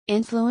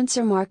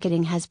Influencer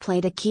marketing has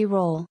played a key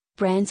role,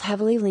 brands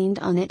heavily leaned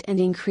on it and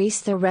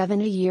increased their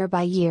revenue year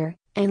by year,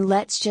 and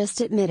let's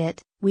just admit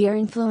it, we are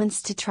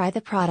influenced to try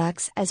the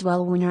products as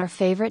well when our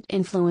favorite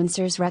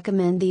influencers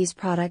recommend these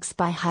products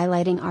by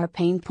highlighting our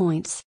pain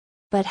points.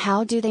 But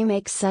how do they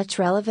make such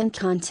relevant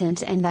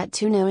content, and that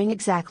too knowing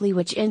exactly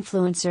which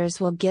influencers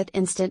will get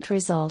instant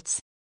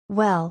results?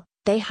 Well,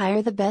 they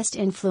hire the best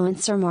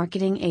influencer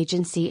marketing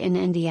agency in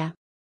India.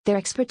 Their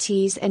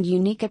expertise and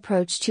unique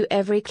approach to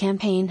every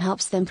campaign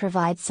helps them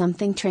provide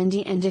something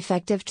trendy and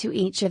effective to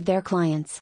each of their clients.